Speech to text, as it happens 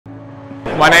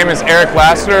My name is Eric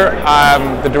Lassiter.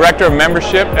 I'm the Director of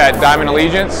Membership at Diamond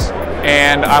Allegiance,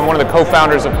 and I'm one of the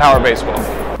co-founders of Power Baseball.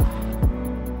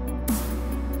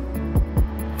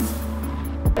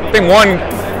 I think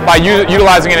by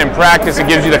utilizing it in practice, it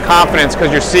gives you the confidence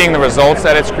because you're seeing the results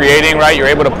that it's creating, right? You're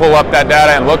able to pull up that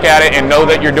data and look at it and know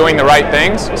that you're doing the right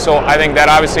things. So I think that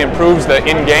obviously improves the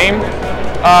in-game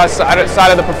side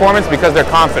of the performance because they're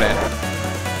confident.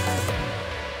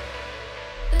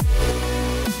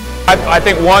 I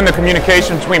think the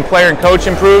communication between player and coach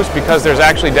improves because there's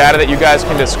actually data that you guys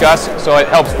can discuss, so it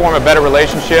helps form a better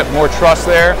relationship, more trust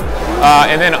there.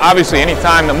 And then obviously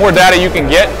anytime, the more data you can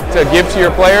get to give to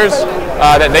your players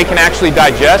that they can actually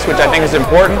digest, which I think is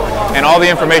important, and all the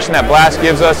information that Blast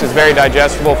gives us is very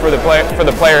digestible for the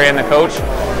player and the coach.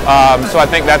 So I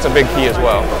think that's a big key as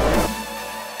well.